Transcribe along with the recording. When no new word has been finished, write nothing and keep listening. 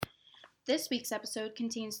This week's episode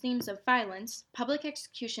contains themes of violence, public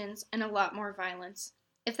executions, and a lot more violence.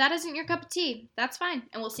 If that isn't your cup of tea, that's fine,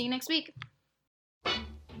 and we'll see you next week.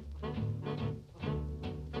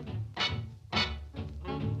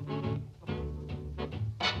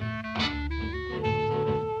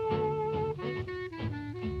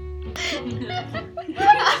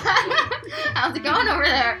 How's it going over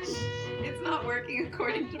there? It's not working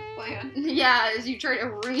according to plan. Yeah, as you try to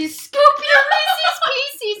scoop your Reese's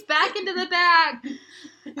Pieces back into the bag.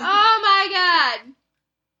 Oh my god.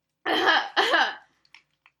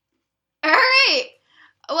 Alright.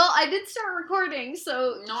 Well, I did start recording,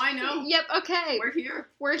 so... No, I know. Yep, okay. We're here.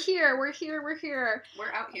 We're here.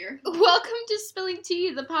 We're out here. Welcome to Spilling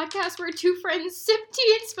Tea, the podcast where two friends sip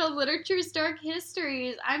tea and spill literature's dark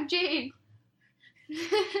histories. I'm Jane.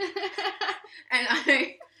 And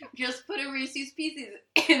I just put a Reese's Pieces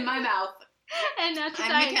in my mouth. And that's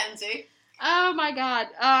I'm Mackenzie. Oh my god.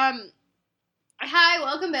 Hi,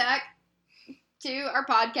 welcome back to our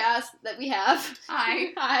podcast that we have.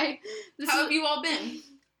 Hi. Hi. How have you all been?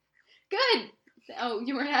 Good. Oh,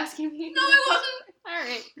 you weren't asking me? No, I wasn't.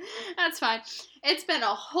 Alright. That's fine. It's been a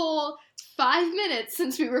whole 5 minutes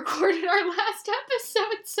since we recorded our last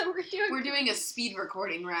episode, so we're doing a speed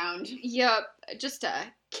recording round. Yep. Just to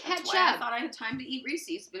catch That's why up. I thought I had time to eat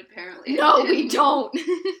Reese's, but apparently No, we don't.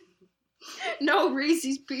 No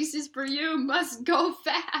Reese's Pieces for you. Must go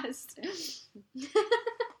fast.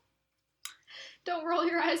 Don't roll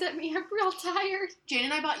your eyes at me. I'm real tired. Jane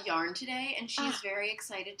and I bought yarn today, and she's very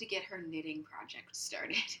excited to get her knitting project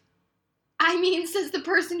started. I mean, says the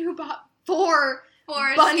person who bought four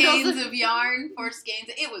bundles skeins of yarn. 4 skeins.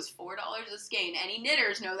 It was $4 a skein. Any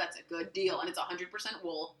knitters know that's a good deal, and it's 100%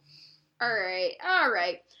 wool. All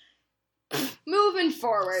right. Moving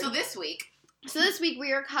forward. So this week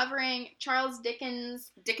we are covering Charles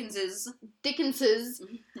Dickens's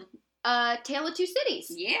Tale of Two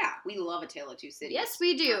Cities. Yeah, we love A Tale of Two Cities. Yes,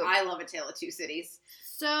 we do. I love A Tale of Two Cities.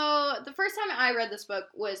 So the first time I read this book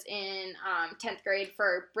was in 10th grade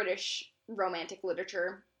for British romantic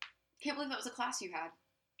literature. Can't believe that was a class you had.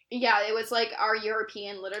 Yeah, it was like our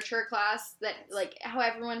European literature class that, like, how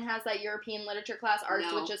everyone has that European literature class. Ours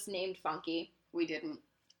was just named funky. We didn't.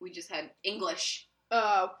 We just had English.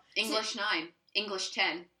 Oh. English 9. English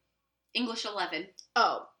 10. English 11.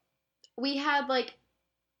 Oh. We had, like,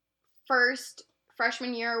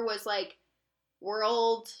 freshman year was, like,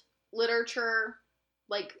 world literature,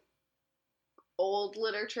 like, old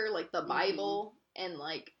literature, like the Bible, and,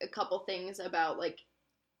 like, a couple things about, like,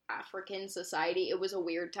 African society. It was a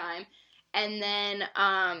weird time. And then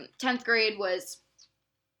 10th grade was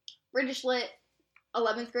British lit,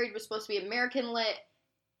 11th grade was supposed to be American lit,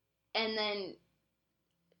 and then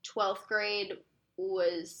 12th grade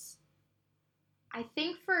was, I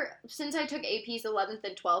think since I took APs 11th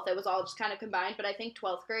and 12th, it was all just kind of combined, but I think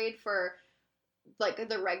 12th grade for, like,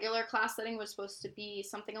 the regular class setting was supposed to be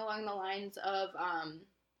something along the lines of,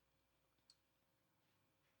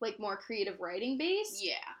 like, more creative writing based.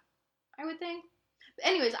 Yeah. I would think. But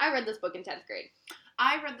anyways, I read this book in 10th grade.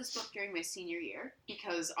 I read this book during my senior year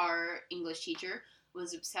because our English teacher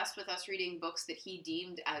was obsessed with us reading books that he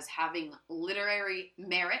deemed as having literary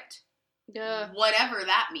merit. Whatever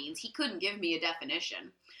that means. He couldn't give me a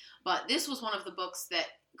definition. But this was one of the books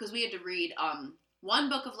that, because we had to read one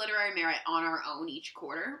book of literary merit on our own each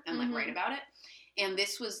quarter and, like, write about it. And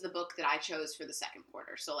this was the book that I chose for the second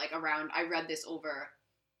quarter. So, like, I read this over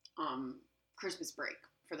Christmas break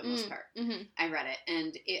for the most part. I read it,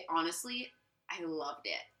 and it, honestly, I loved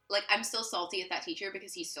it. Like, I'm still salty at that teacher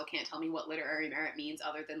because he still can't tell me what literary merit means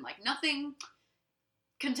other than, like, nothing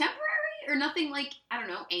contemporary or nothing, like, I don't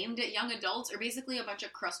know, aimed at young adults, or basically a bunch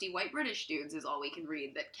of crusty white British dudes is all we can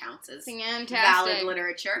read that counts as valid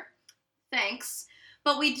literature. Thanks.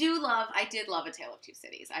 But I did love A Tale of Two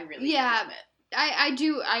Cities. I really did love it.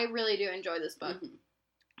 I really do enjoy this book.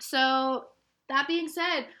 So, that being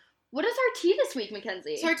said, what is our tea this week,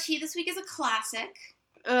 Mackenzie? So our tea this week is a classic.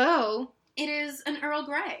 Oh. It is an Earl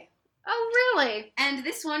Grey. Oh, really? And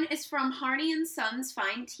this one is from Harney & Sons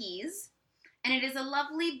Fine Teas. And it is a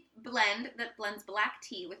lovely blend that blends black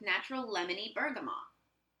tea with natural lemony bergamot.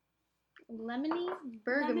 Lemony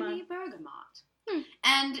bergamot. Lemony bergamot.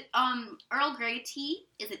 And Earl Grey tea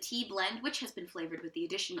is a tea blend which has been flavored with the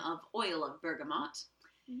addition of oil of bergamot.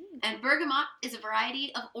 And bergamot is a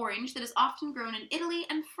variety of orange that is often grown in Italy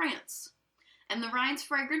and France. And the rind's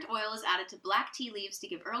fragrant oil is added to black tea leaves to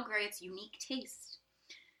give Earl Grey its unique taste.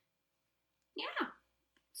 Yeah.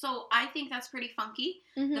 So I think that's pretty funky.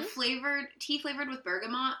 The tea flavored with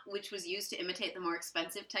bergamot, which was used to imitate the more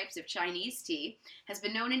expensive types of Chinese tea, has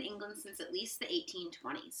been known in England since at least the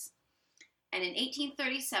 1820s. And in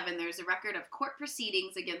 1837, there's a record of court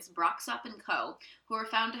proceedings against Broxop and Co., who were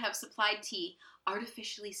found to have supplied tea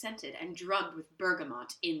artificially scented and drugged with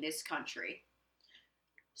bergamot in this country.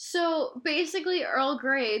 So, basically, Earl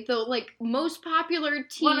Grey, the, most popular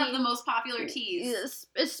tea... One of the most popular teas.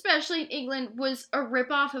 Especially in England, was a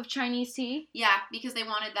ripoff of Chinese tea. Yeah, because they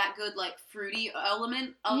wanted that good, fruity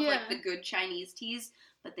element of, the good Chinese teas,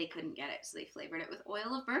 but they couldn't get it, so they flavored it with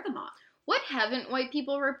oil of bergamot. What haven't white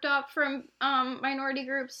people ripped off from minority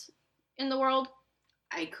groups in the world?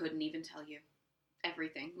 I couldn't even tell you.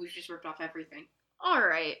 Everything. We've just ripped off everything. All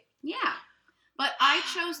right. Yeah. But I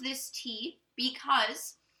chose this tea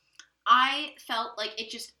because I felt like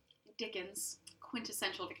it just... Dickens,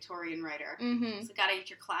 quintessential Victorian writer. Mm-hmm. So gotta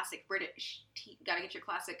get your classic British tea. Gotta get your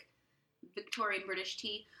classic Victorian British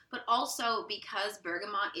tea. But also because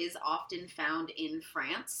bergamot is often found in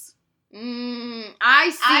France...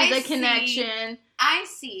 I see the connection. I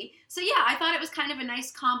see. So yeah, I thought it was kind of a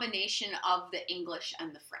nice combination of the English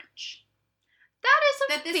and the French. That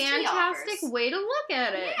is a fantastic way to look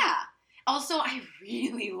at it. Yeah. Also, I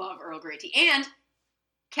really love Earl Grey tea. And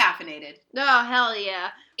caffeinated. Oh, hell yeah.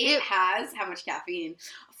 It has, how much caffeine?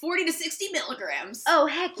 40 to 60 milligrams. Oh,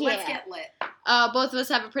 heck yeah. Let's get lit. Both of us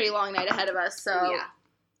have a pretty long night ahead of us, so yeah.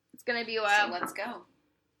 It's going to be a while. So let's go.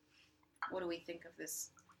 What do we think of this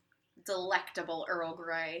delectable Earl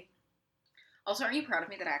Grey? Also, aren't you proud of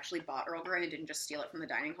me that I actually bought Earl Grey and didn't just steal it from the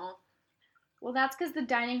dining hall? Well, that's because the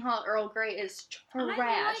dining hall Earl Grey is trash.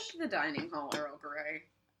 I like the dining hall Earl Grey.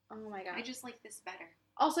 Oh my god. I just like this better.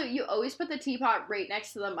 Also, you always put the teapot right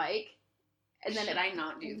next to the mic. And then Should I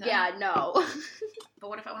not do that? Yeah, no. But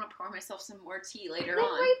what if I want to pour myself some more tea later on?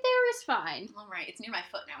 on? Right there is fine. All right, it's near my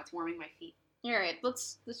foot now. It's warming my feet. All right,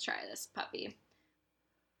 let's try this puppy.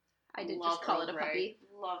 I did just call it a puppy.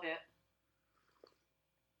 Love it.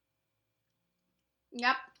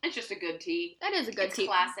 Yep. It's just a good tea. That is a good tea.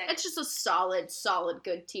 Classic. It's just a solid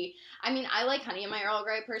good tea. I mean, I like honey in my Earl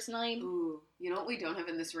Grey personally. Ooh, you know what we don't have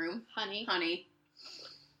in this room? Honey.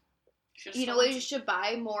 You know what you should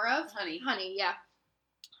buy more of? Honey. Honey, yeah.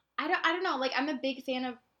 I don't know. I'm a big fan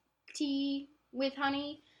of tea with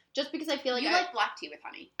honey, just because I feel like you like black tea with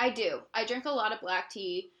honey. I do. I drink a lot of black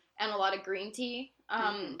tea and a lot of green tea.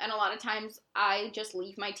 And a lot of times I just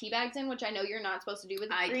leave my tea bags in, which I know you're not supposed to do with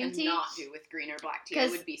green tea. I cannot do with green or black tea. I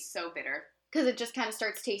would be so bitter. Because it just kind of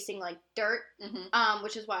starts tasting like dirt,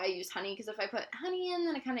 which is why I use honey. Because if I put honey in,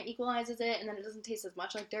 then it kind of equalizes it, and then it doesn't taste as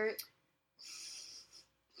much like dirt.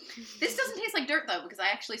 This doesn't taste like dirt, though, because I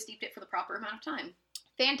actually steeped it for the proper amount of time.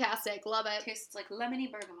 Fantastic. Love it. Tastes like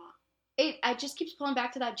lemony bergamot. It just keeps pulling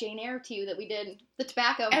back to that Jane Eyre tea that we did. The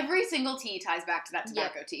tobacco. Every single tea ties back to that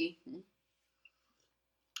tobacco tea.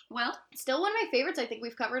 Well, still one of my favorites I think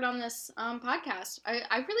we've covered on this podcast.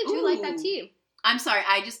 I really do like that tea. I'm sorry,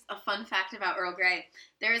 a fun fact about Earl Grey.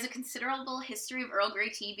 There is a considerable history of Earl Grey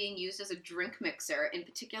tea being used as a drink mixer, in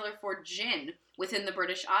particular for gin, within the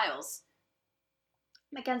British Isles.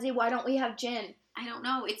 Mackenzie, why don't we have gin? I don't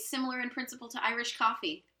know. It's similar in principle to Irish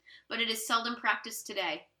coffee, but it is seldom practiced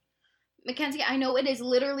today. Mackenzie, I know it is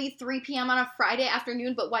literally 3 p.m. on a Friday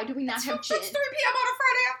afternoon, but why do we not have gin? It's 3 p.m. on a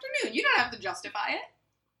Friday afternoon. You don't have to justify it.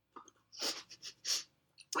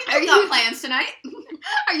 We've got plans tonight.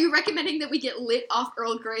 Are you recommending that we get lit off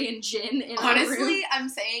Earl Grey and gin in our room? Honestly, I'm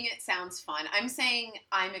saying it sounds fun. I'm saying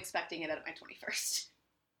I'm expecting it at my 21st.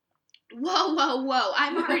 Whoa.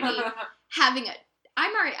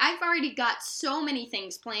 I've already got so many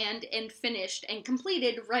things planned and finished and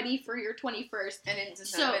completed ready for your 21st. And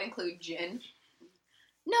does none of it include gin?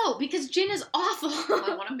 No, because gin is awful.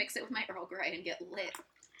 I want to mix it with my Earl Grey and get lit.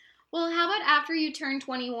 Well, how about after you turn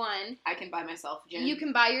 21... I can buy myself gin. You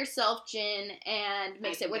can buy yourself gin and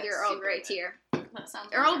mix it with your Earl Grey tea. That sounds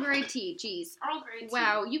Earl Grey tea, jeez. Earl Grey tea.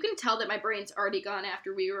 Wow, you can tell that my brain's already gone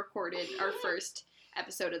after we recorded our first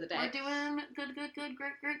episode of the day. We're doing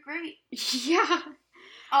great. Yeah.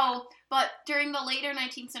 Oh, but during the later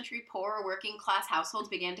 19th century, poor working class households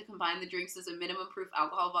began to combine the drinks as a minimum proof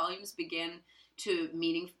alcohol volumes began to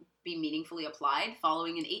be meaningfully applied,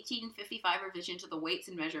 following an 1855 revision to the Weights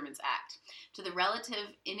and Measurements Act, to the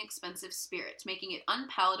relative inexpensive spirits, making it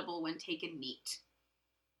unpalatable when taken neat.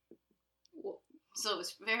 So it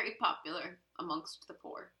was very popular amongst the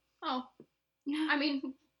poor. Oh. I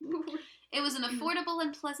mean... It was an affordable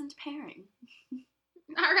and pleasant pairing.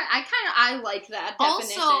 Alright, I like that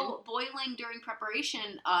definition. Also, boiling during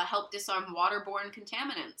preparation helped disarm waterborne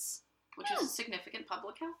contaminants, which is a significant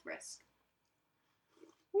public health risk.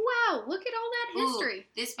 Wow, look at all that history. Ooh,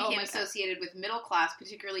 this became associated with middle class,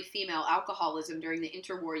 particularly female, alcoholism during the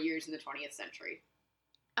interwar years in the 20th century.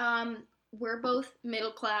 We're both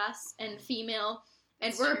middle class and female,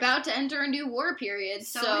 And we're about to enter a new war period,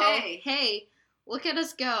 so hey, look at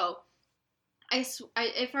us go.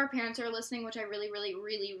 If our parents are listening, which I really, really,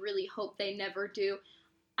 really, really hope they never do,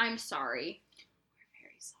 I'm sorry. We're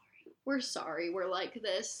very sorry. We're sorry we're like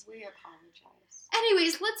this. We apologize.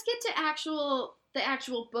 Anyways, let's get to the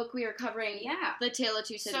actual book we are covering. Yeah. The Tale of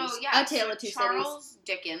Two Cities. So, yeah. A Tale of Two Cities. Charles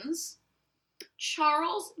Dickens.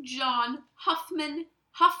 Charles John Huffam.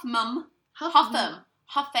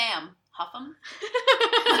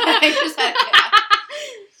 I just had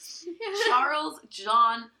it. Charles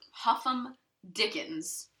John Huffam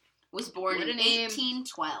Dickens was born in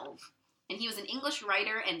 1812. And he was an English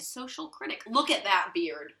writer and social critic. Look at that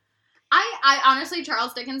beard. I honestly,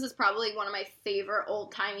 Charles Dickens is probably one of my favorite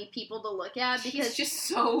old-timey people to look at because he's just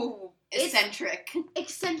so eccentric.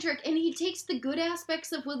 And he takes the good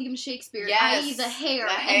aspects of William Shakespeare, yes, i.e. the hair,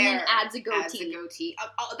 and then adds a goatee.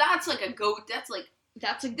 That's like a goat. That's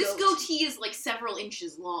a goat. This goatee is like several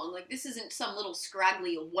inches long. Like, this isn't some little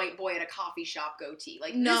scraggly white boy at a coffee shop goatee.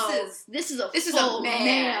 Like, this is a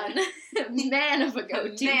man. Man of a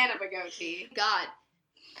goatee. Man of a goatee. God.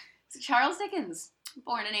 So Charles Dickens,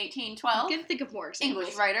 born in 1812. I can think of more examples.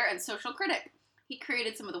 English writer and social critic. He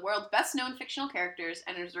created some of the world's best-known fictional characters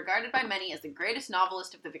and is regarded by many as the greatest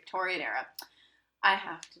novelist of the Victorian era. I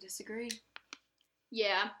have to disagree.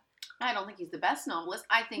 Yeah. I don't think he's the best novelist.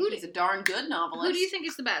 I think he's a darn good novelist. Who do you think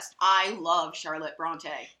is the best? I love Charlotte Bronte.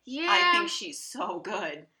 Yeah. I think she's so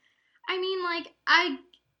good. I mean, like, I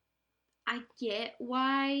get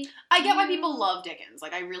why. I get why people love Dickens.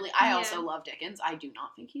 Like, I also love Dickens. I do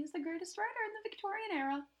not think he's the greatest writer in the Victorian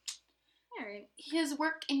era. Alright. His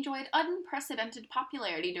work enjoyed unprecedented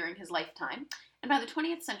popularity during his lifetime, and by the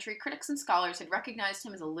 20th century, critics and scholars had recognized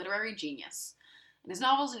him as a literary genius. And his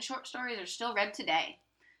novels and short stories are still read today.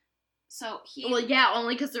 So Well, yeah,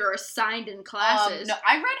 only because they're assigned in classes. No,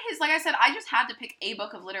 I read his, like I said, I just had to pick a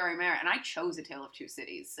book of literary merit, and I chose A Tale of Two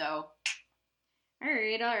Cities, so...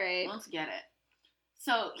 Alright. Let's get it.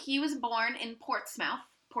 So, he was born in Portsmouth?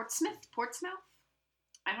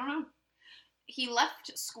 I don't know. He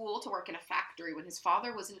left school to work in a factory when his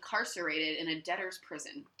father was incarcerated in a debtor's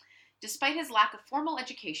prison. Despite his lack of formal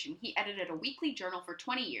education, he edited a weekly journal for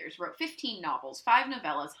 20 years, wrote 15 novels, 5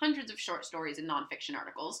 novellas, hundreds of short stories and nonfiction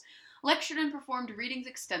articles, lectured and performed readings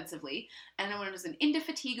extensively, and was an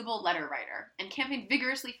indefatigable letter writer, and campaigned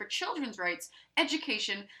vigorously for children's rights,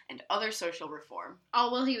 education, and other social reform.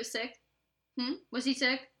 All while he was sick? Was he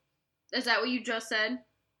sick? Is that what you just said?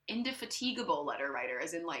 Indefatigable letter writer,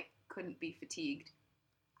 as in, like, couldn't be fatigued.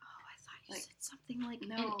 Oh, I thought you said something like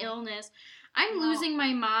an illness. I'm losing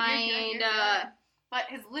my mind. You're good. But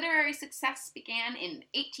his literary success began in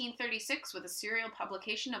 1836 with a serial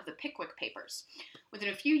publication of the Pickwick Papers. Within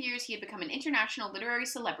a few years, he had become an international literary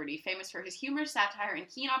celebrity, famous for his humor, satire, and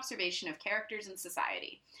keen observation of characters in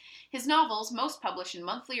society. His novels, most published in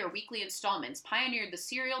monthly or weekly installments, pioneered the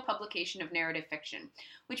serial publication of narrative fiction,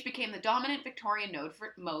 which became the dominant Victorian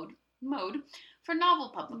mode for novel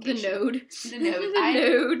publication. The node. The node.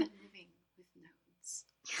 I'm living with nodes.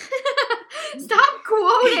 Stop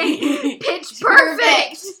quoting Pitch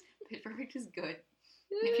Perfect! Pitch Perfect is good.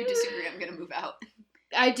 And if you disagree, I'm going to move out.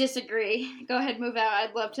 I disagree. Go ahead, move out.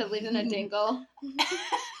 I'd love to live in a dingle.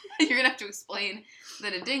 You're going to have to explain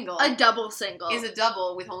that a dingle... A double single. ...is a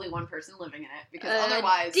double with only one person living in it. Because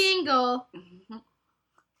otherwise... dingle!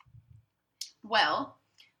 Well,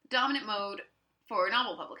 the dominant mode for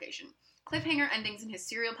novel publication. Cliffhanger endings in his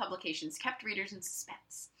serial publications kept readers in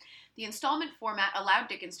suspense. The installment format allowed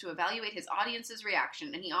Dickens to evaluate his audience's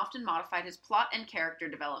reaction, and he often modified his plot and character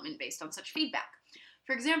development based on such feedback.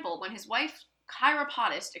 For example, when his wife, Kyra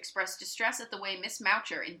Pottist, expressed distress at the way Miss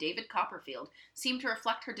Moucher in David Copperfield seemed to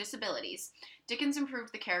reflect her disabilities, Dickens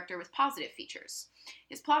improved the character with positive features.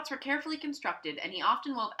 His plots were carefully constructed, and he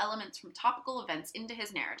often wove elements from topical events into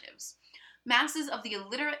his narratives. Masses of the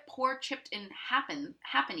illiterate poor chipped in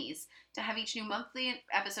happenings to have each new monthly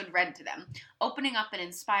episode read to them, opening up and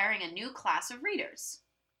inspiring a new class of readers.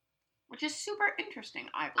 Which is super interesting,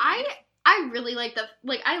 I believe. I really like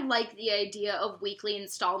I like the idea of weekly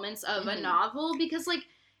installments of a novel because, like,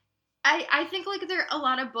 I think, like, there are a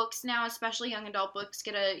lot of books now, especially young adult books,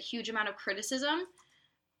 get a huge amount of criticism.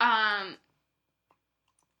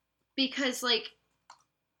 Because, like,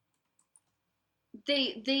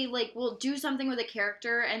 they like will do something with a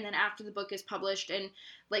character, and then after the book is published and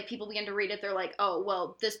like people begin to read it, they're like, oh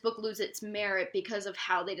well, this book loses its merit because of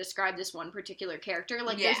how they describe this one particular character.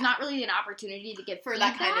 Like, there's not really an opportunity to get for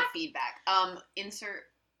that kind of feedback. Insert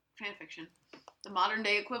fanfiction. The modern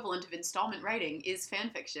day equivalent of installment writing is fan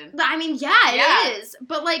fiction. I mean, it is.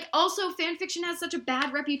 But, like, also fan fiction has such a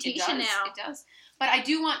bad reputation now. It does. But I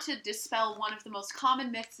do want to dispel one of the most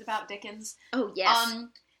common myths about Dickens. Oh, yes.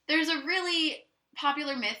 There's a really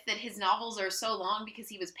popular myth that his novels are so long because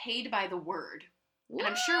he was paid by the word. What?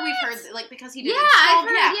 And I'm sure we've heard, like, because he did I've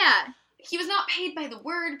heard, He was not paid by the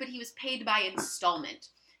word, but he was paid by installment.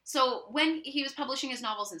 So when he was publishing his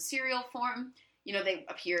novels in serial form, you know, they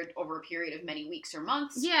appeared over a period of many weeks or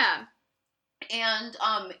months. Yeah. And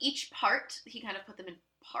each part, he kind of put them in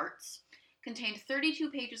parts, contained 32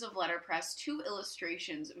 pages of letterpress, 2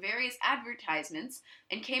 illustrations, various advertisements,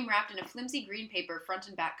 and came wrapped in a flimsy green paper front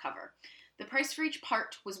and back cover. The price for each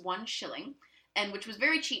part was 1 shilling, and which was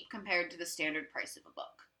very cheap compared to the standard price of a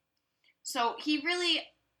book. So he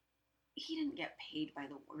didn't get paid by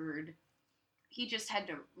the word. He just had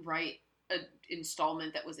to write an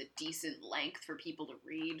installment that was a decent length for people to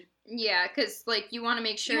read. Yeah, because, like, you want to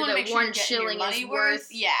make sure that 1 shilling is worth...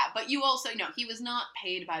 Yeah, but you also, he was not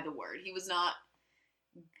paid by the word. He was not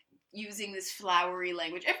using this flowery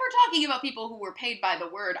language. If we're talking about people who were paid by the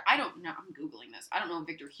word, I don't know. I'm Googling this. I don't know if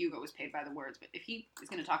Victor Hugo was paid by the words, but if he is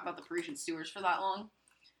going to talk about the Parisian sewers for that long...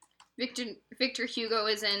 Victor Hugo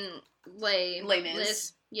is in Les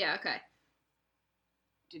Mis. Yeah, okay.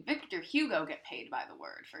 Did Victor Hugo get paid by the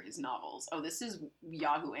word for his novels? Oh, this is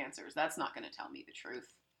Yahoo Answers. That's not going to tell me the truth.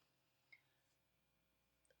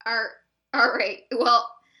 All right. Well,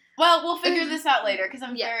 we'll figure this out later because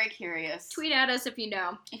I'm very curious. Tweet at us if you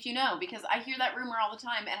know. If you know, because I hear that rumor all the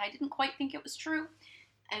time, and I didn't quite think it was true.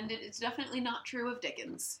 And it's definitely not true of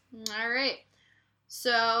Dickens. All right.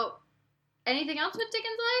 So, anything else with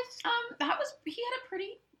Dickens' life? He had a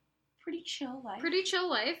pretty chill life. Pretty chill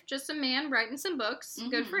life. Just a man writing some books. Mm-hmm.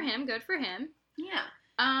 Good for him. Yeah.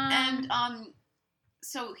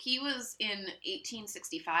 So he was in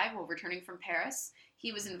 1865 while returning from Paris.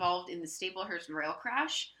 He was involved in the Staplehurst rail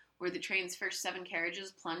crash, where the train's first 7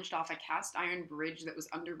 carriages plunged off a cast iron bridge that was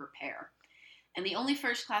under repair. And the only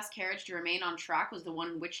first-class carriage to remain on track was the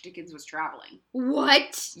one in which Dickens was traveling.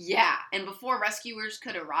 What? Yeah, and before rescuers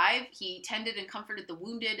could arrive, he tended and comforted the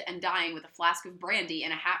wounded and dying with a flask of brandy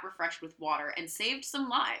and a hat refreshed with water, and saved some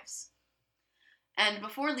lives. And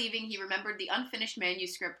before leaving, he remembered the unfinished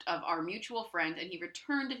manuscript of Our Mutual Friend, and he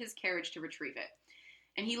returned to his carriage to retrieve it.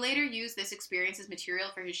 And he later used this experience as material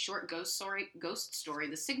for his short ghost story,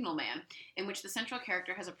 The Signal Man, in which the central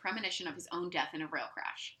character has a premonition of his own death in a rail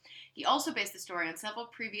crash. He also based the story on several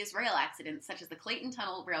previous rail accidents, such as the Clayton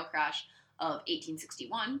Tunnel rail crash of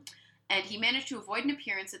 1861, and he managed to avoid an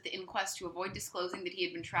appearance at the inquest to avoid disclosing that he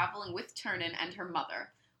had been traveling with Ternan and her mother,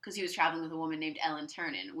 because he was traveling with a woman named Ellen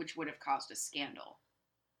Ternan, which would have caused a scandal.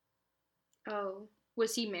 Oh.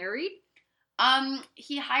 Was he married?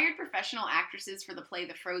 He hired professional actresses for the play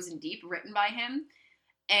The Frozen Deep, written by him,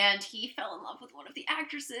 and he fell in love with one of the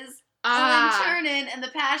actresses, Ellen Ternan, and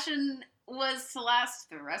the passion was to last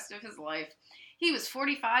the rest of his life. He was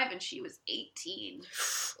 45 and she was 18.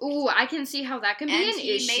 Ooh, I can see how that can be an issue.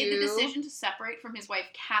 And he made the decision to separate from his wife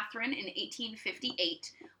Catherine in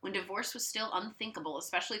 1858, when divorce was still unthinkable,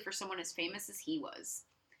 especially for someone as famous as he was.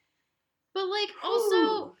 But, like,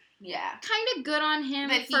 also... Yeah. Kind of good on him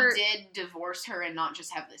that he did divorce her and not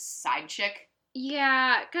just have this side chick.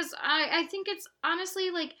 Yeah, because I think it's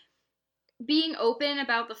honestly, like, being open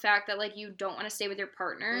about the fact that, like, you don't want to stay with your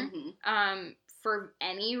partner for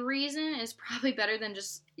any reason is probably better than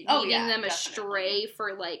just leading them astray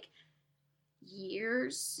for, like,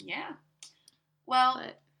 years. Yeah. Well,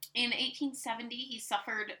 in 1870, he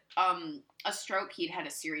suffered a stroke. He'd had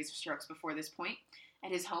a series of strokes before this point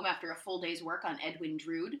at his home after a full day's work on Edwin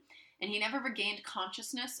Drood, and he never regained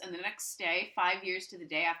consciousness, and the next day, 5 years to the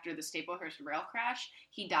day after the Staplehurst rail crash,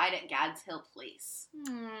 he died at Gads Hill Place.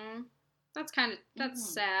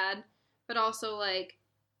 That's sad, but also, like,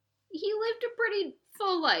 he lived a pretty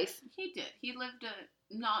full life. He did. He lived a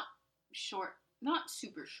not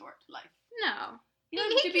super short life. No. He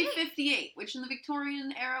lived to be 58, which in the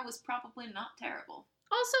Victorian era was probably not terrible.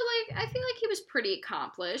 Also, like, I feel like he was pretty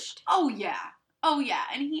accomplished. Oh, yeah,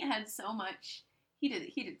 and he had so much. He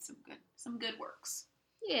did some good works.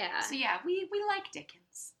 Yeah. So yeah, we like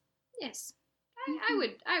Dickens. Yes,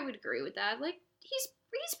 I would agree with that. Like,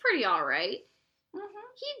 he's pretty all right.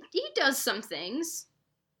 Mm-hmm. He does some things.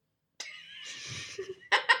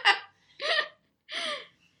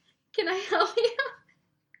 Can I help you?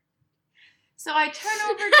 So I turn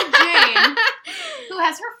over to Jane, who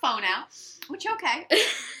has her phone out, which okay,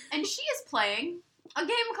 and she is playing a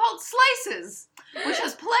game called Slices, which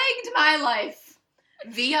has plagued my life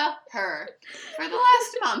via her for the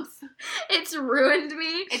last month. It's ruined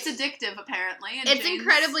me. It's addictive, apparently. And it's Jane's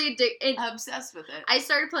incredibly addictive. Obsessed with it. I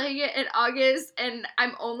started playing it in August, and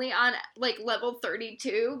I'm only on, like, level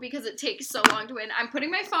 32 because it takes so long to win. I'm putting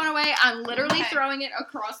my phone away. I'm literally throwing it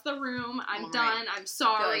across the room. I'm done. I'm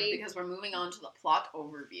sorry. Good, because we're moving on to the plot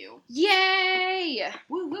overview. Yay!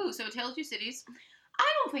 Woo-hoo. So, Tale of Two Cities. I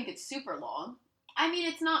don't think it's super long. I mean,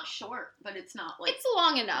 it's not short, but it's not, like... It's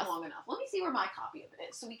long enough. Let me see where my copy of it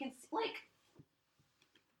is, so we can see, like...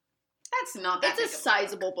 That's not that big It's a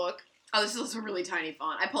sizable book. Oh, this is a really tiny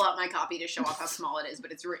font. I pull out my copy to show off how small it is,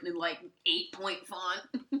 but it's written in, like, 8-point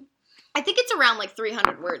font. I think it's around, like,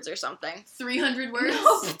 300 words or something. 300 words?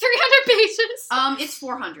 No, 300 pages. It's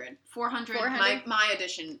 400. 400. My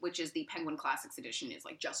edition, which is the Penguin Classics edition, is,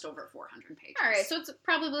 like, just over 400 pages. Alright, so it's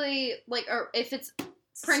probably, like, or if it's...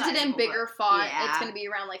 printed in bigger font, it's going to be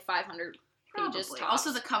around like 500 pages tops.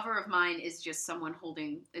 Also, the cover of mine is just someone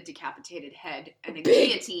holding a decapitated head and a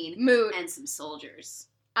guillotine mood and some soldiers.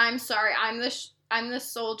 I'm sorry, I'm the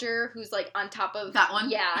soldier who's like on top of that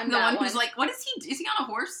one. Yeah, I'm the that one who's like, what is he? Is he on a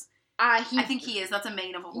horse? I think he is. That's a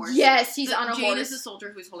mane of a horse. Yes, he's on a Jane horse. is the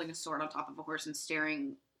soldier who's holding a sword on top of a horse and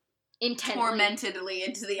staring intently, tormentedly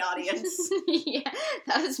into the audience. Yeah,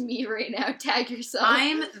 that is me right now. Tag yourself.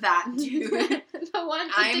 I'm that dude. The one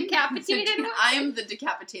with decapitated one? I am the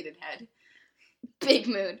decapitated head. Big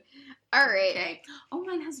mood. Alright. Okay. Oh,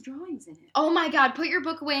 mine has drawings in it. Oh my god, put your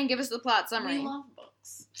book away and give us the plot summary. We love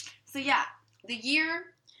books. So yeah, the year...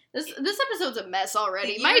 This episode's a mess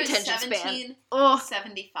already. The My year attention is span.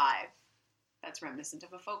 1775. That's reminiscent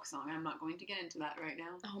of a folk song. I'm not going to get into that right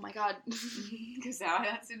now. Oh my god. Because now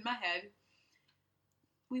that's in my head.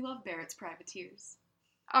 We love Barrett's Privateers.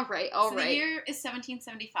 Alright. The year is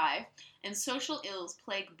 1775, and social ills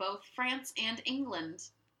plague both France and England.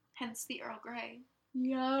 Hence the Earl Grey.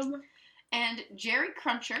 Yum. And Jerry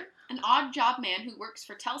Cruncher, an odd job man who works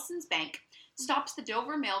for Tellson's Bank, stops the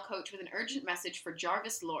Dover mail coach with an urgent message for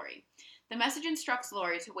Jarvis Lorry. The message instructs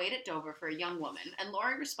Lorry to wait at Dover for a young woman, and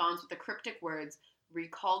Lorry responds with the cryptic words,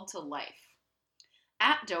 recalled to life.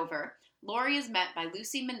 At Dover, Lorry is met by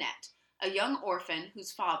Lucy Manette, a young orphan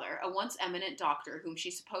whose father, a once eminent doctor whom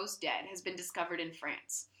she supposed dead, has been discovered in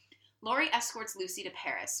France. Lorry escorts Lucy to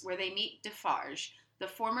Paris, where they meet Defarge, the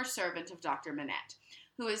former servant of Dr. Manette,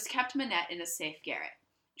 who has kept Manette in a safe garret.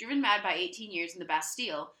 Driven mad by 18 years in the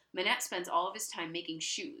Bastille, Manette spends all of his time making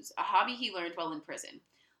shoes, a hobby he learned while in prison.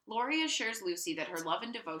 Lorry assures Lucy that her love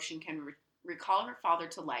and devotion can recall her father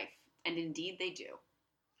to life, and indeed they do.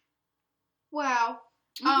 Wow.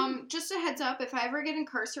 Just a heads up, if I ever get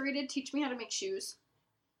incarcerated, teach me how to make shoes.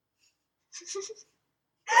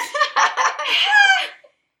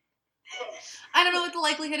 I don't know what the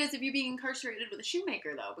likelihood is of you being incarcerated with a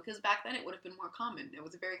shoemaker, though, because back then it would have been more common. It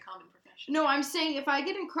was a very common profession. No, I'm saying if I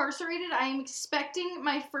get incarcerated, I am expecting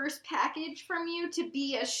my first package from you to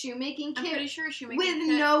be a shoemaking kit. I'm pretty sure a shoemaking with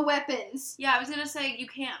kit. no weapons. Yeah, I was going to say you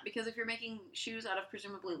can't, because if you're making shoes out of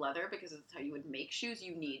presumably leather, because that's how you would make shoes,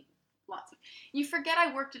 you need lots of... You forget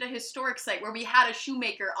I worked at a historic site where we had a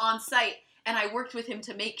shoemaker on site, and I worked with him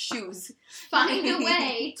to make shoes. Find a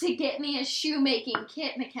way to get me a shoemaking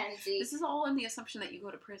kit, Mackenzie. This is all in the assumption that you go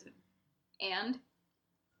to prison. And?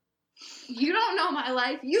 You don't know my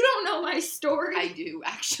life. You don't know my story. I do,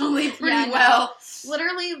 actually, pretty well. No.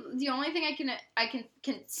 Literally, the only thing I can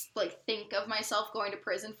like think of myself going to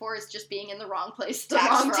prison for is just being in the wrong place at the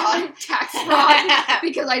wrong time. Tax fraud.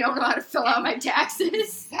 Because I don't know how to fill out my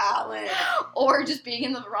taxes. Valid. Or just being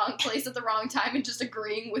in the wrong place at the wrong time and just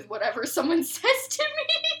agreeing with whatever someone says to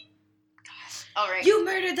me. Gosh. All right. You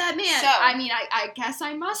murdered that man. So, I mean, I guess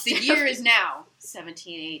I must. The year is now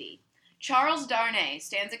 1780. Charles Darnay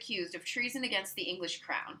stands accused of treason against the English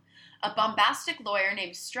crown. A bombastic lawyer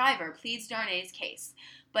named Stryver pleads Darnay's case,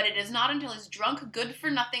 but it is not until his drunk,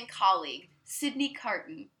 good-for-nothing colleague, Sidney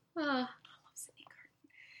Carton, I love Sidney Carton,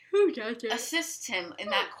 who doesn't, assists him in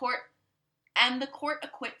that court, and the court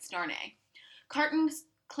acquits Darnay. Carton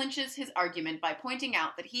clinches his argument by pointing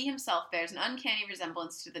out that he himself bears an uncanny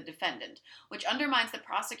resemblance to the defendant, which undermines the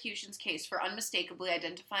prosecution's case for unmistakably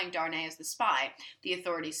identifying Darnay as the spy the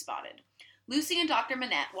authorities spotted. Lucy and Dr.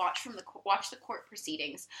 Manette watch the court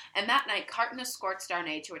proceedings, and that night Carton escorts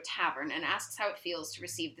Darnay to a tavern and asks how it feels to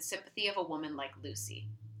receive the sympathy of a woman like Lucy.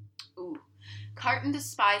 Ooh. Carton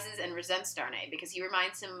despises and resents Darnay because he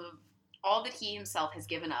reminds him of all that he himself has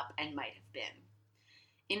given up and might have been.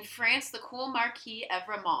 In France, the cool Marquis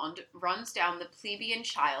Evrémonde runs down the plebeian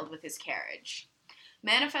child with his carriage.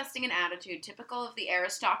 Manifesting an attitude typical of the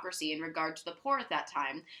aristocracy in regard to the poor at that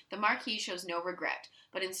time, the Marquis shows no regret,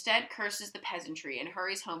 but instead curses the peasantry and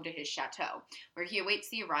hurries home to his chateau, where he awaits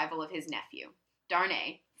the arrival of his nephew.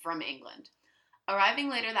 Darnay, from England. Arriving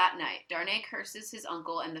later that night, Darnay curses his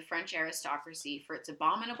uncle and the French aristocracy for its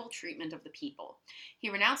abominable treatment of the people. He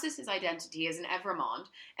renounces his identity as an Evremond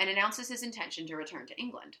and announces his intention to return to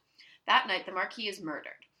England. That night, the Marquis is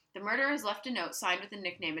murdered. The murderer has left a note signed with a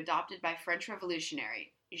nickname adopted by French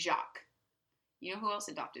revolutionary, Jacques. You know who else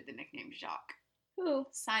adopted the nickname Jacques? Who?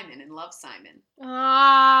 Simon in Love, Simon.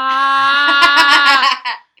 Ah!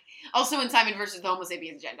 Also in Simon versus the Homo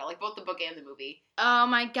sapiens agenda, like both the book and the movie. Oh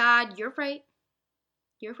my god, you're right.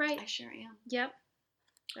 You're right. I sure am. Yep.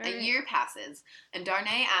 A year passes, and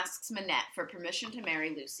Darnay asks Manette for permission to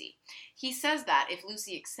marry Lucy. He says that, if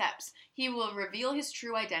Lucy accepts, he will reveal his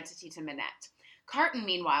true identity to Manette. Carton,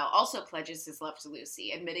 meanwhile, also pledges his love to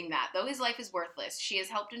Lucy, admitting that, though his life is worthless, she has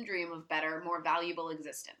helped him dream of better, more valuable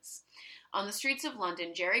existence. On the streets of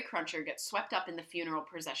London, Jerry Cruncher gets swept up in the funeral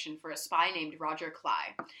procession for a spy named Roger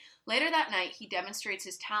Cly. Later that night, he demonstrates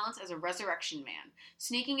his talents as a resurrection man,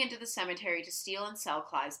 sneaking into the cemetery to steal and sell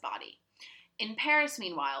Cly's body. In Paris,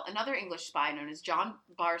 meanwhile, another English spy known as John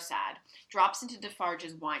Barsad drops into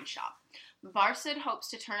Defarge's wine shop. Barsad hopes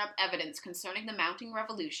to turn up evidence concerning the mounting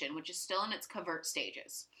revolution, which is still in its covert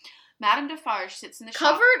stages. Madame Defarge sits in the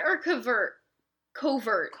shop... Covert or covert?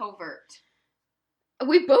 Covert. Covert.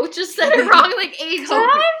 We both just said it wrong like 8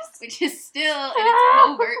 times? Which is still in its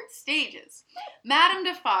covert stages. Madame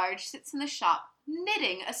Defarge sits in the shop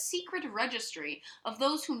knitting a secret registry of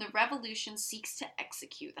those whom the revolution seeks to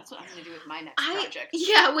execute. That's what I'm going to do with my next project.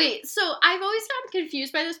 Yeah, wait. So I've always gotten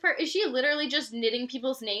confused by this part. Is she literally just knitting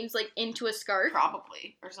people's names like into a scarf?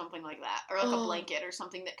 Probably, or something like that, or like a blanket or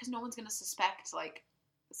something, that because no one's going to suspect like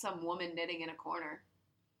some woman knitting in a corner.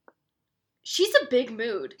 She's a big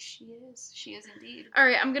mood. She is indeed. All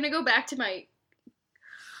right, I'm going to go back to my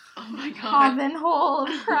oh my god, common hold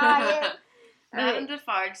crying. Madame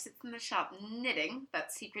Defarge sits in the shop knitting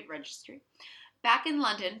that secret registry. Back in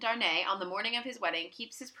London, Darnay, on the morning of his wedding,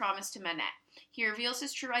 keeps his promise to Manette. He reveals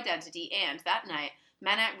his true identity, and, that night,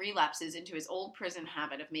 Manette relapses into his old prison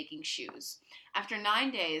habit of making shoes. After 9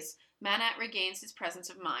 days, Manette regains his presence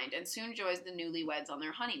of mind, and soon joins the newlyweds on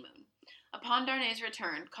their honeymoon. Upon Darnay's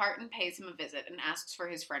return, Carton pays him a visit and asks for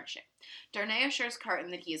his friendship. Darnay assures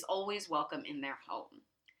Carton that he is always welcome in their home.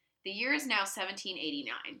 The year is now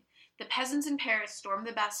 1789. The peasants in Paris storm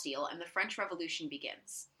the Bastille, and the French Revolution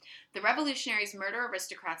begins. The revolutionaries murder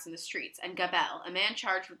aristocrats in the streets, and Gabelle, a man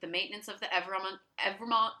charged with the maintenance of the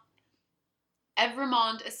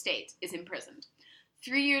Evremond estate, is imprisoned.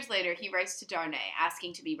 3 years later, he writes to Darnay,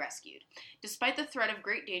 asking to be rescued. Despite the threat of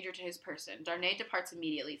great danger to his person, Darnay departs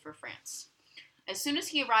immediately for France. As soon as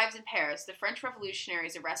he arrives in Paris, the French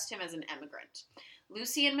revolutionaries arrest him as an emigrant.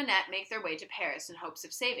 Lucy and Manette make their way to Paris in hopes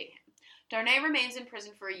of saving him. Darnay remains in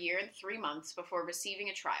prison for 1 year and 3 months before receiving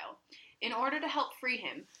a trial. In order to help free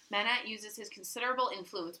him, Manette uses his considerable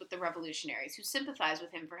influence with the revolutionaries, who sympathize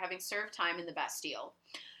with him for having served time in the Bastille.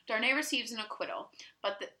 Darnay receives an acquittal,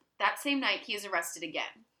 but that same night he is arrested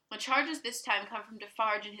again. The charges this time come from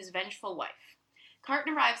Defarge and his vengeful wife.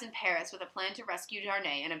 Carton arrives in Paris with a plan to rescue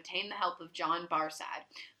Darnay and obtain the help of John Barsad,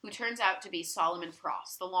 who turns out to be Solomon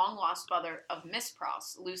Pross, the long-lost brother of Miss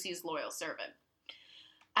Pross, Lucy's loyal servant.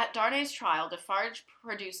 At Darnay's trial, Defarge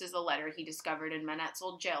produces the letter he discovered in Manette's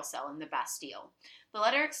old jail cell in the Bastille. The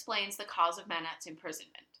letter explains the cause of Manette's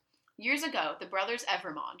imprisonment. Years ago, the brothers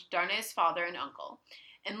Evremond, Darnay's father and uncle,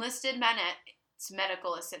 enlisted Manette's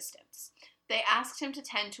medical assistance. They asked him to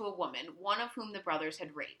tend to a woman, one of whom the brothers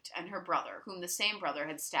had raped, and her brother, whom the same brother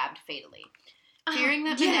had stabbed fatally. Fearing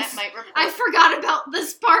that Manette might report... I forgot about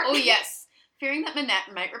this part! Oh, yes. Fearing that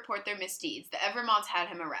Manette might report their misdeeds, the Evremonds had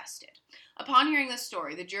him arrested. Upon hearing this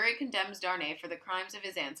story, the jury condemns Darnay for the crimes of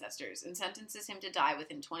his ancestors and sentences him to die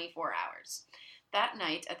within 24 hours. That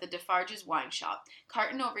night, at the Defarge's wine shop,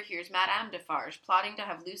 Carton overhears Madame Defarge plotting to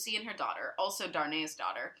have Lucy and her daughter, also Darnay's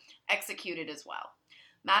daughter, executed as well.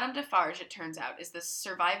 Madame Defarge, it turns out, is the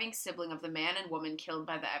surviving sibling of the man and woman killed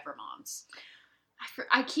by the Evremonds.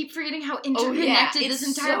 I keep forgetting how interconnected this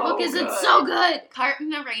entire book is. It's so good.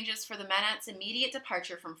 Carton arranges for the Manette's immediate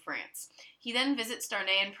departure from France. He then visits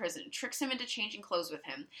Darnay in prison, tricks him into changing clothes with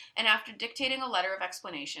him, and after dictating a letter of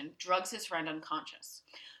explanation, drugs his friend unconscious.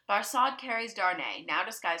 Barsad carries Darnay, now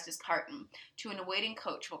disguised as Carton, to an awaiting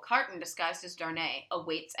coach, while Carton, disguised as Darnay,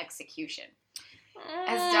 awaits execution.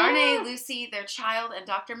 As Darnay, Lucy, their child, and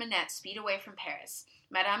Dr. Manette speed away from Paris,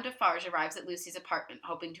 Madame Defarge arrives at Lucy's apartment,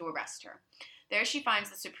 hoping to arrest her. There she finds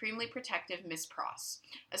the supremely protective Miss Pross.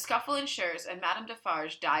 A scuffle ensues, and Madame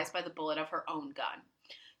Defarge dies by the bullet of her own gun.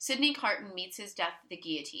 Sidney Carton meets his death at the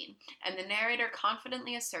guillotine, and the narrator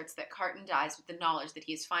confidently asserts that Carton dies with the knowledge that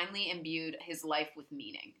he has finally imbued his life with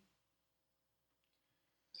meaning.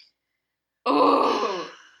 Oh!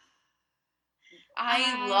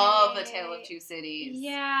 I love A Tale of Two Cities.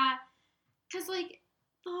 Yeah. Because, like,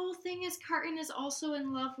 the whole thing is Carton is also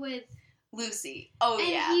in love with Lucy. Oh, and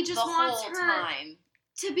yeah. he just the wants whole her time.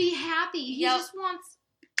 to be happy. He just wants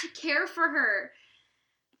to care for her.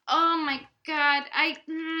 Oh, my God.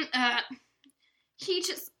 He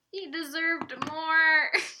deserved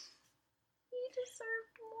more. He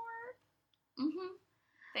deserved more. Mm-hmm.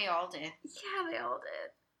 They all did. Yeah, they all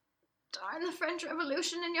did. Darn the French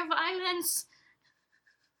Revolution and your violence.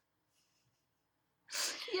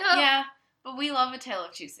 Yeah, but we love A Tale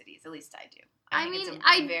of Two Cities. At least I do. I think it's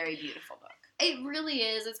a very beautiful book. It really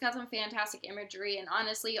is. It's got some fantastic imagery, and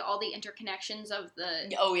honestly, all the interconnections of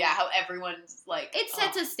the... Oh, yeah, how everyone's, like... It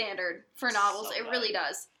sets a standard for novels. So it good. really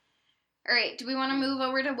does. All right, do we want to move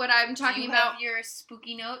over to what I'm talking about? Do you have your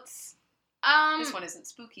spooky notes? This one isn't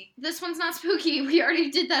spooky. This one's not spooky. We already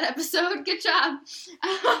did that episode. Good job.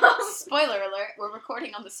 Spoiler alert, we're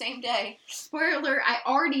recording on the same day. Spoiler alert, I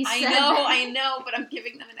already said I know, but I'm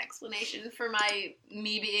giving them an explanation for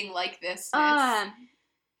me being like this.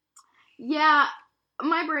 Yeah,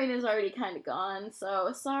 my brain is already kind of gone,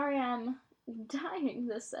 so sorry I'm dying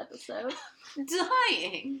this episode.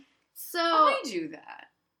 Dying? So... I do that.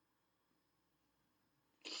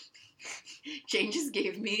 Jane just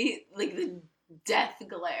gave me, like, the death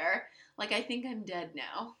glare. Like, I think I'm dead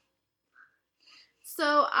now.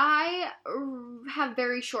 So, I have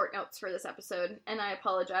very short notes for this episode, and I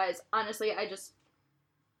apologize. Honestly, I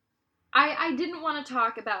didn't want to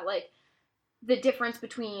talk about, like, the difference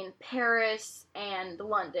between Paris and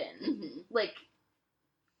London. Mm-hmm. Like,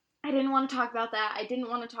 I didn't want to talk about that. I didn't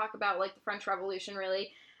want to talk about, like, the French Revolution, really.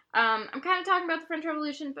 I'm kind of talking about the French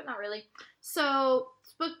Revolution, but not really. So,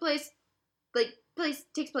 this book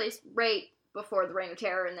takes place right before the Reign of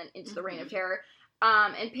Terror and then into the Reign of Terror.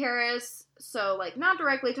 In Paris, so, like, not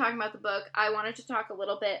directly talking about the book, I wanted to talk a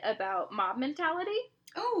little bit about mob mentality.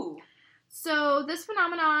 Oh. So, this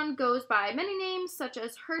phenomenon goes by many names, such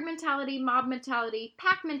as herd mentality, mob mentality,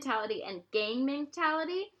 pack mentality, and gang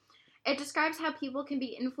mentality. It describes how people can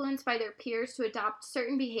be influenced by their peers to adopt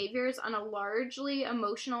certain behaviors on a largely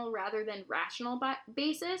emotional rather than rational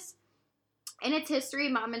basis. In its history,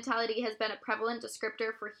 mob mentality has been a prevalent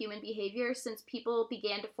descriptor for human behavior since people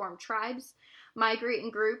began to form tribes, migrate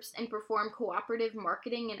in groups, and perform cooperative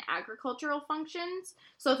marketing and agricultural functions.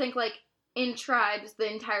 So think, like, in tribes, the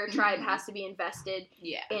entire tribe has to be invested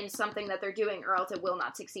in something that they're doing or else it will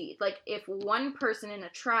not succeed. Like, if one person in a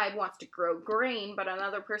tribe wants to grow grain, but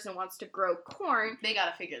another person wants to grow corn... They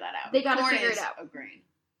gotta figure that out. They gotta figure it out. A grain.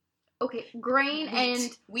 Okay, grain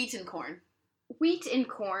and... Wheat and corn. Wheat and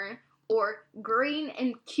corn... or grain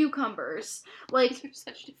and cucumbers. Like, they're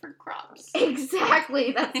such different crops.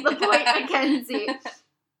 Exactly. That's the point, Mackenzie.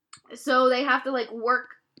 So they have to, like,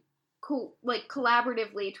 work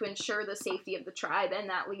collaboratively to ensure the safety of the tribe, and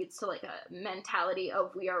that leads to, like, a mentality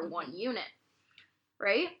of we are one unit.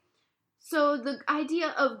 Right? So the idea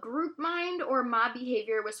of group mind or mob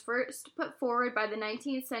behavior was first put forward by the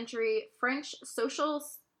 19th century French social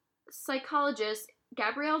psychologists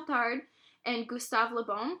Gabriel Tarde and Gustave Le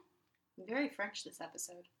Bon. Very French this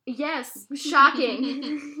episode. Yes,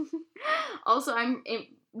 shocking. Also, I'm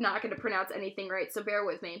not going to pronounce anything right, so bear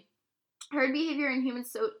with me. Herd behavior in human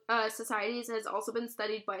societies has also been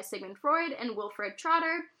studied by Sigmund Freud and Wilfred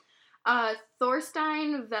Trotter.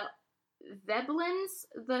 Thorstein Veblen's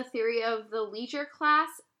The Theory of the Leisure Class,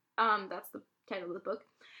 that's the title of the book,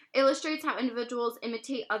 illustrates how individuals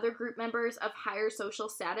imitate other group members of higher social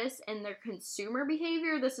status and their consumer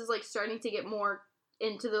behavior. This is, like, starting to get more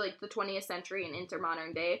into the 20th century and into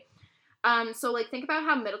modern day. So, like, think about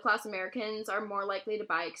how middle-class Americans are more likely to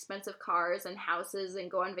buy expensive cars and houses and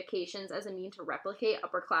go on vacations as a mean to replicate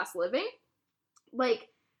upper-class living. Like,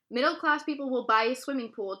 middle-class people will buy a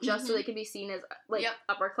swimming pool just so they can be seen as, like,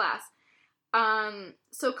 upper-class.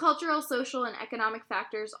 So cultural, social, and economic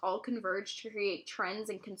factors all converge to create trends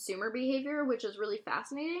in consumer behavior, which is really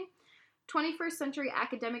fascinating. 21st century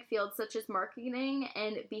academic fields such as marketing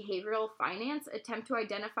and behavioral finance attempt to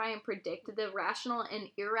identify and predict the rational and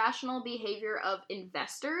irrational behavior of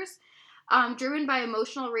investors. Driven by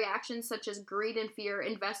emotional reactions such as greed and fear,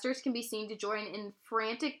 investors can be seen to join in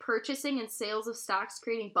frantic purchasing and sales of stocks,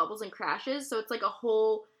 creating bubbles and crashes. So it's like a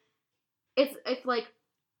whole... It's like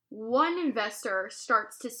one investor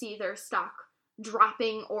starts to see their stock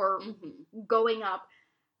dropping or going up.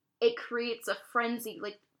 It creates a frenzy,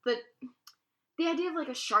 like the idea of, like,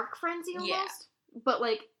 a shark frenzy almost, but,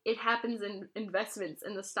 like, it happens in investments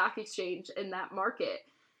in the stock exchange in that market,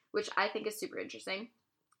 which I think is super interesting.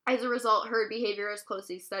 As a result, herd behavior is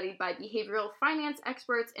closely studied by behavioral finance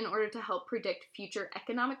experts in order to help predict future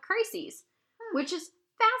economic crises, which is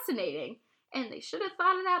fascinating. And they should have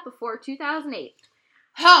thought of that before 2008.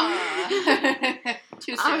 Huh.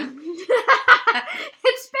 Too soon.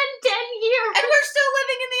 It's been 10 years. And we're still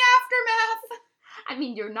living in the aftermath. I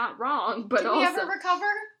mean, you're not wrong, but Did also... we ever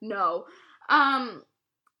recover? No. And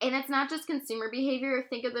it's not just consumer behavior.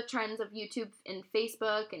 Think of the trends of YouTube and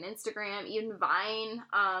Facebook and Instagram, even Vine.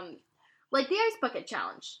 Like the Ice Bucket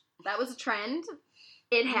Challenge. That was a trend.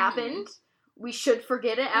 It happened. We should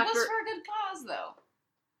forget it after... It was for a good cause, though.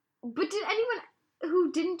 But did anyone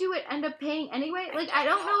who didn't do it end up paying anyway? Like, I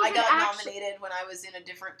don't know if I got nominated when I was in a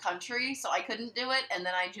different country, so I couldn't do it, and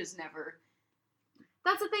then I just never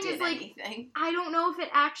That's the thing, did is, like, anything. I don't know if it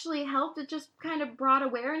actually helped. It just kind of brought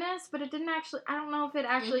awareness, but it didn't actually... I don't know if it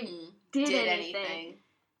actually did anything.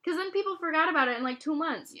 Because then people forgot about it in, like, 2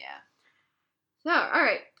 months. Yeah. So,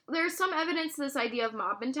 alright. There's some evidence to this idea of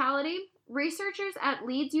mob mentality. Researchers at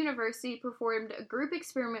Leeds University performed a group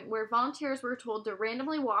experiment where volunteers were told to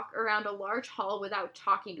randomly walk around a large hall without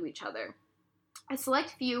talking to each other. A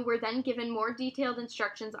select few were then given more detailed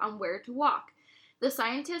instructions on where to walk. The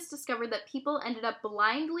scientists discovered that people ended up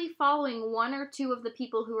blindly following one or two of the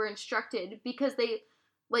people who were instructed because they,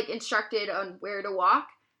 instructed on where to walk,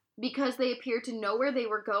 because they appeared to know where they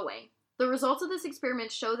were going. The results of this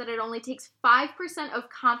experiment show that it only takes 5% of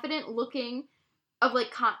confident looking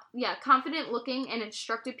and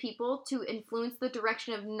instructed people to influence the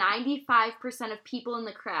direction of 95% of people in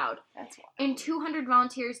the crowd. That's wild. And 200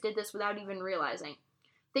 volunteers did this without even realizing.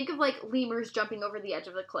 Think of, lemurs jumping over the edge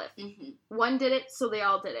of the cliff. Mm-hmm. One did it, so they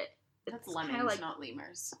all did it. That's lemmings, not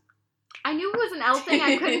lemurs. I knew it was an L thing,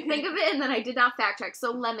 I couldn't think of it, and then I did not fact check,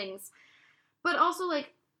 so lemmings. But also,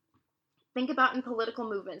 think about in political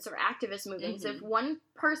movements or activist movements, if one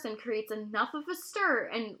person creates enough of a stir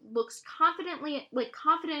and looks confident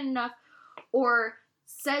enough or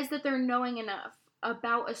says that they're knowing enough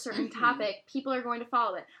about a certain topic, people are going to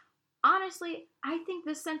follow it. Honestly, I think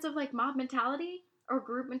this sense of mob mentality or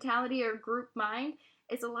group mind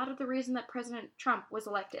is a lot of the reason that President Trump was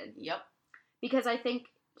elected. Yep. Because I think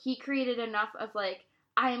he created enough of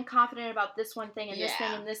I am confident about this one thing and this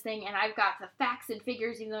thing and this thing, and I've got the facts and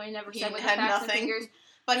figures, even though he never said what the facts and figures.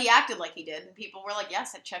 But he acted like he did, and people were like,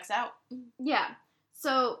 yes, it checks out. Yeah.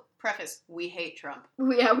 So... Preface, we hate Trump.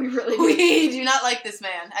 Yeah, we really do. We do not like this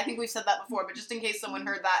man. I think we've said that before, but just in case someone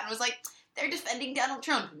heard that and was like, they're defending Donald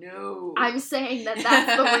Trump. No. I'm saying that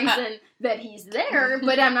that's the reason that he's there,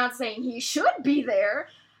 but I'm not saying he should be there.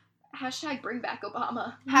 Hashtag bring back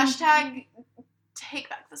Obama. Hashtag... take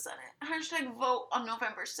back the Senate. Hashtag vote on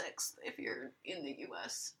November 6th if you're in the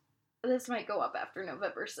U.S. This might go up after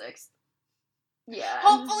November 6th. Yeah.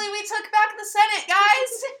 Hopefully we took back the Senate,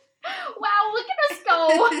 guys! Wow, look at us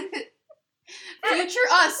go! Future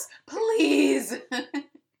us, please!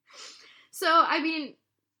 So, I mean,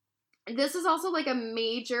 this is also, a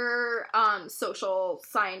major, social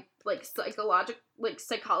science,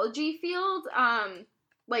 psychology field.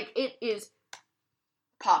 It is...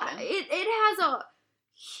 poppin'. It has a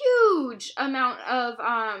huge amount of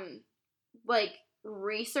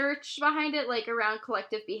research behind it, around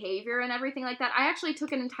collective behavior and everything like that. I actually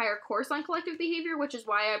took an entire course on collective behavior, which is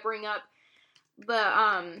why I bring up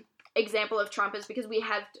the example of Trump, is because we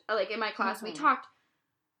have in my class we talked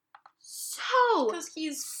so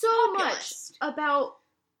much about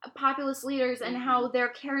populist leaders and how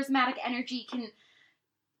their charismatic energy can.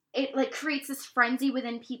 It, creates this frenzy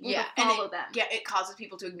within people to follow them. Yeah, it causes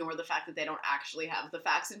people to ignore the fact that they don't actually have the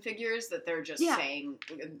facts and figures, that they're just saying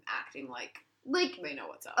and acting like they know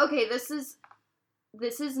what's up. Okay, this is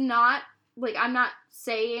not, I'm not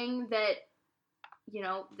saying that,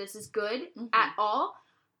 this is good at all,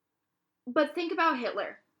 but think about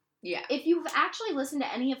Hitler. Yeah. If you've actually listened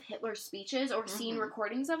to any of Hitler's speeches or seen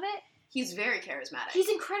recordings of it... He's very charismatic. He's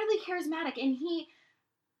incredibly charismatic, and he...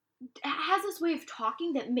 has this way of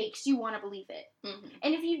talking that makes you want to believe it.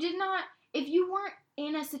 And if you weren't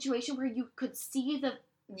in a situation where you could see the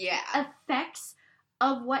effects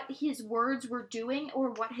of what his words were doing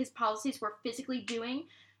or what his policies were physically doing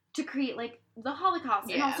to create the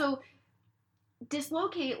Holocaust and also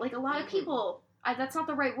dislocate a lot of people, that's not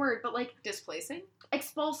the right word, but displacing,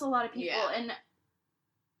 expulse a lot of people and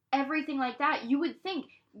everything like that, you would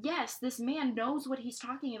think, yes, this man knows what he's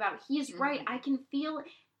talking about. He is right. I can feel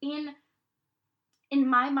in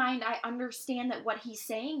my mind, I understand that what he's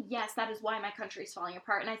saying, yes, that is why my country is falling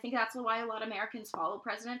apart. And I think that's why a lot of Americans follow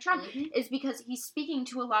President Trump, is because he's speaking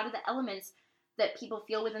to a lot of the elements that people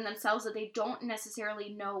feel within themselves that they don't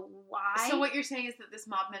necessarily know why. So what you're saying is that this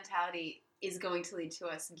mob mentality is going to lead to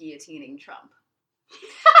us guillotining Trump. Was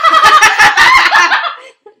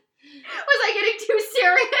I getting too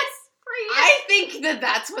serious for you? I think that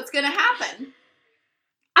that's what's going to happen.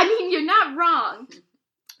 I mean, you're not wrong.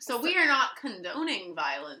 So we are not condoning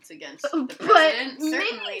violence against the But president. maybe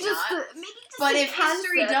Certainly just not. but If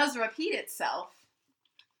history does repeat itself.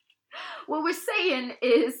 What we're saying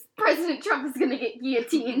is President Trump is going to get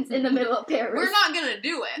guillotines in the middle of Paris. We're not going to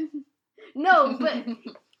do it. No, but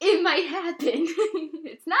it might happen.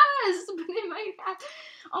 It's not us, but it might happen.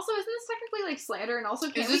 Also, isn't this technically, like, slander? And also,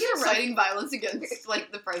 is this inciting violence against,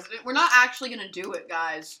 like, the president? We're not actually going to do it,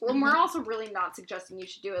 guys. Well, we're also really not suggesting you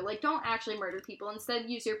should do it. Like, don't actually murder people. Instead,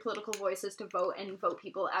 use your political voices to vote and vote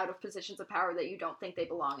people out of positions of power that you don't think they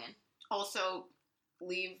belong in. Also,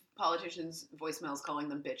 leave politicians voicemails calling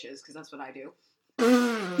them bitches, because that's what I do.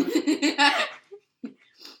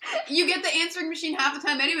 You get the answering machine half the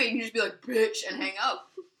time anyway. You can just be like, bitch, and hang up.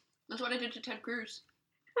 That's what I did to Ted Cruz.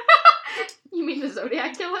 You mean the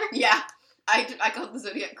Zodiac Killer? Yeah. I called the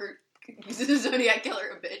Zodiac Killer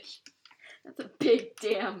a bitch. That's a big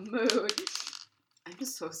damn mood. I'm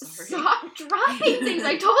so sorry. Stop dropping things.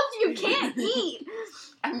 I told you can't eat.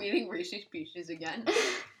 I'm eating Reese's Pieces again.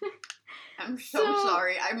 I'm so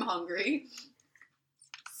sorry. I'm hungry.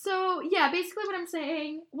 So, yeah, basically what I'm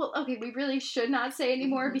saying, well, okay, we really should not say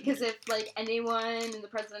anymore, because if, like, anyone in the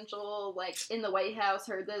presidential, like, in the White House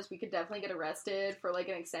heard this, we could definitely get arrested for, like,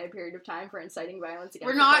 an extended period of time for inciting violence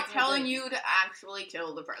against We're not telling you to actually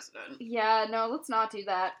kill the president. Yeah, no, let's not do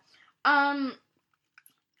that.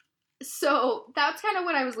 So, that's kind of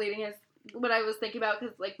what I was thinking about,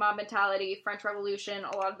 because, like, mob mentality, French Revolution,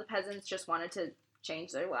 a lot of the peasants just wanted to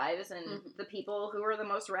change their lives, and the people who were the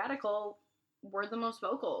most radical were the most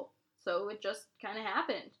vocal, so it just kind of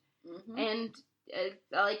happened. And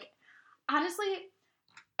like, honestly,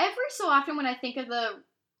 every so often when I think of the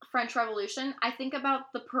French Revolution, I think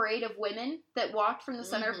about the parade of women that walked from the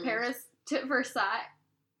center of Paris to Versailles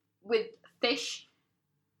with fish.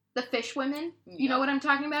 The fish women. You know what I'm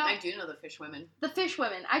talking about? I do know the fish women. The fish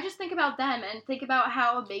women. I just think about them and think about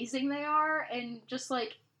how amazing they are, and just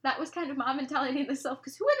like, that was kind of mob mentality in itself,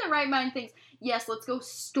 because who in their right mind thinks, yes, let's go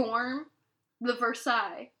storm the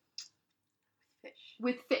Versailles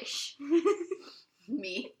with fish.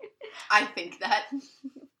 Me. I think that.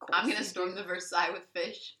 I'm gonna storm the Versailles with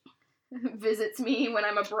fish. Visits me when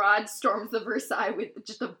I'm abroad, storms the Versailles with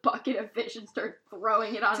just a bucket of fish and starts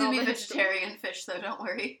throwing it on all the... It's gonna be vegetarian fish, though, don't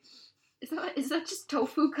worry. Is that just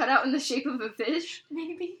tofu cut out in the shape of a fish?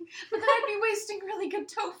 Maybe. But then I'd be wasting really good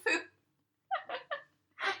tofu.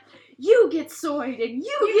 You get soyed and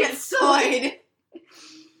you get soyed.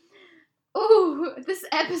 Oh, this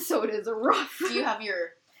episode is rough. Do you have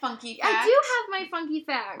your funky fact? I do have my funky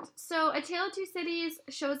fact. So, A Tale of Two Cities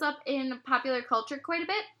shows up in popular culture quite a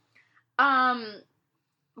bit.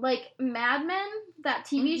 Like Mad Men, that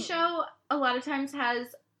TV show, a lot of times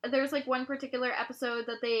there's like one particular episode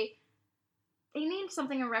that they named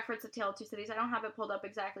something in reference to Tale of Two Cities. I don't have it pulled up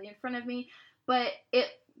exactly in front of me, but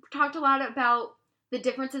it talked a lot about the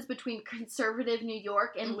differences between conservative New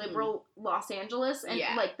York and liberal Los Angeles, and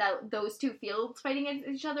like those two fields fighting against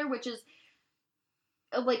each other, which is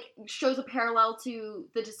like shows a parallel to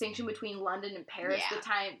the distinction between London and Paris,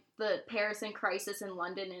 the Paris in crisis and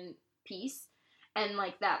London in peace, and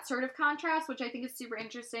like that sort of contrast, which I think is super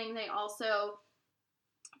interesting. They also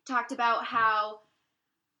talked about how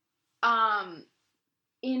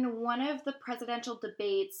in one of the presidential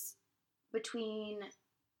debates between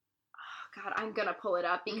God, I'm gonna pull it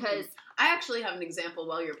up because I actually have an example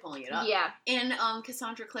while you're pulling it up. Yeah. In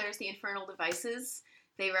Cassandra Clare's The Infernal Devices,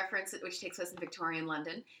 they reference it, which takes place in Victorian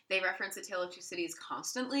London. They reference A Tale of Two Cities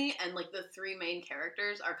constantly, and like the three main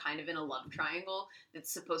characters are kind of in a love triangle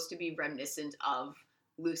that's supposed to be reminiscent of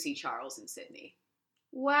Lucy, Charles, and Sydney.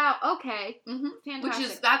 Wow. Okay.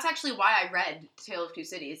 Fantastic. That's actually why I read Tale of Two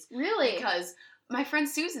Cities. Really? Because my friend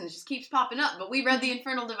Susan just keeps popping up, but we read The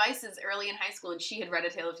Infernal Devices early in high school, and she had read A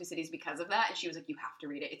Tale of Two Cities because of that, and she was like, you have to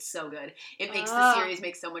read it. It's so good. It makes the series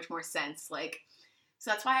make so much more sense. Like,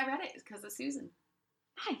 so that's why I read it, is because of Susan.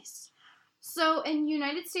 Nice. So, in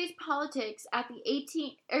United States politics, at the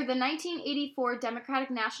 1984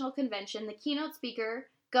 Democratic National Convention, the keynote speaker,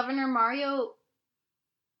 Governor Mario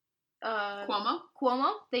Cuomo,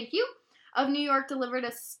 thank you, of New York, delivered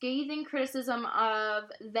a scathing criticism of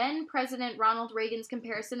then-President Ronald Reagan's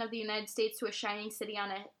comparison of the United States to a shining city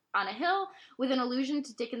on a hill, with an allusion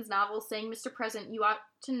to Dickens' novel, saying, "Mr. President, you ought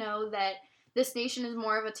to know that this nation is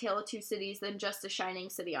more of a tale of two cities than just a shining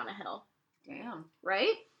city on a hill." Damn.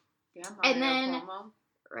 Right? Yeah, Mario and then, Cuomo.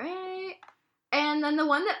 Right? And then the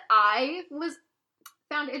one that I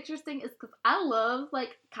found interesting is because I love,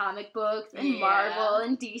 like, comic books and Marvel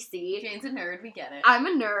and DC. Jane's a nerd, we get it. I'm a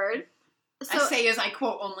nerd. So, I say as I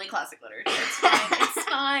quote only classic literature. It's fine. It's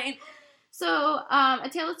fine. So, A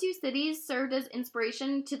Tale of Two Cities served as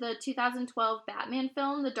inspiration to the 2012 Batman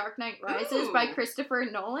film, The Dark Knight Rises, by Christopher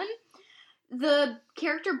Nolan. The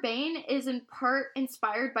character Bane is in part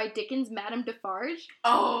inspired by Dickens' Madame Defarge.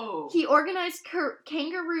 Oh! He organized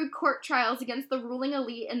kangaroo court trials against the ruling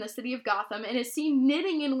elite in the city of Gotham and is seen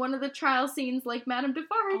knitting in one of the trial scenes like Madame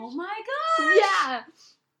Defarge. Oh my gosh! Yeah!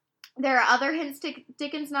 There are other hints to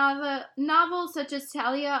Dickens' novels, such as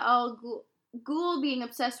Talia al Ghul being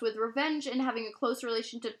obsessed with revenge and having a close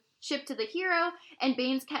relationship to the hero, and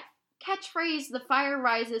Bane's catchphrase, "The fire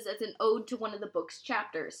rises," as an ode to one of the book's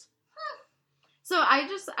chapters. So I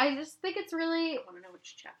just think it's really... I want to know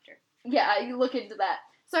which chapter. Yeah, you look into that.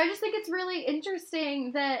 So I just think it's really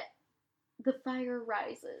interesting that the fire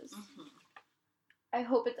rises. Mm-hmm. I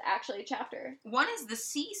hope it's actually a chapter. One is The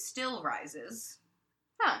Sea Still Rises.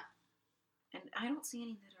 Huh. And I don't see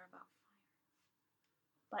any that are about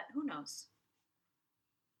fire. But who knows?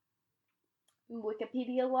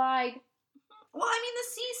 Wikipedia lied. Well, I mean, The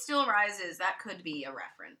Sea Still Rises. That could be a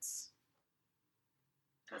reference.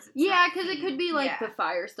 Yeah, because it could be like The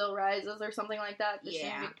Fire Still Rises or something like that.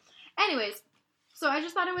 Yeah. Anyways, so I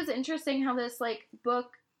just thought it was interesting how this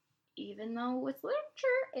book, even though it's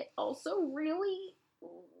literature, it also really...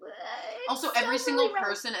 Also, every single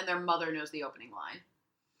person and their mother knows the opening line.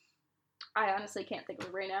 I honestly can't think of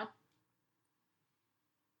it right now.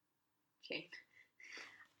 Jane.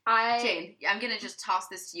 Jane, I'm going to just toss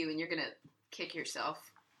this to you and you're going to kick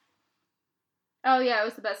yourself. Oh, yeah, it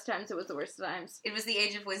was the best times, it was the worst times. It was the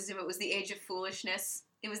age of wisdom, it was the age of foolishness,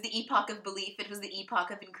 it was the epoch of belief, it was the epoch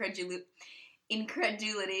of incredulity,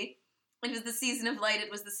 it was the season of light, it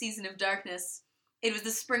was the season of darkness, it was the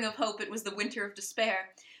spring of hope, it was the winter of despair.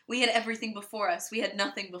 We had everything before us, we had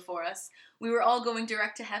nothing before us. We were all going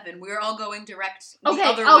direct to heaven, we were all going direct the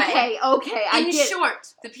other way. Okay, In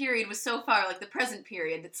short, the period was so far like the present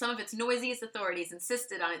period that some of its noisiest authorities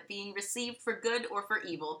insisted on it being received for good or for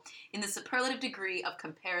evil, in the superlative degree of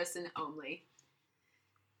comparison only.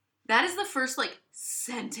 That is the first,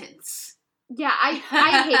 sentence. Yeah, I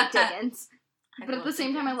hate Dickens. But at the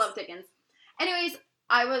same time, I love Dickens. Anyways,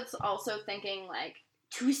 I was also thinking,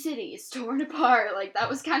 two cities torn apart. That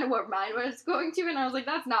was kind of what mine was going to, and I was like,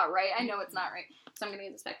 that's not right. I know it's not right. So I'm going to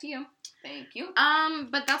give this back to you. Thank you.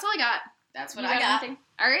 But that's all I got. That's what I got. Anything?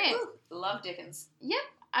 All right. Woo. Love Dickens. Yep.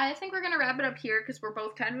 I think we're going to wrap it up here because we're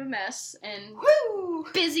both kind of a mess and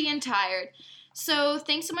busy and tired. So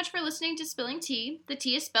thanks so much for listening to Spilling Tea. The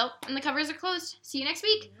tea is spilt and the covers are closed. See you next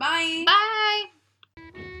week. Bye. Bye.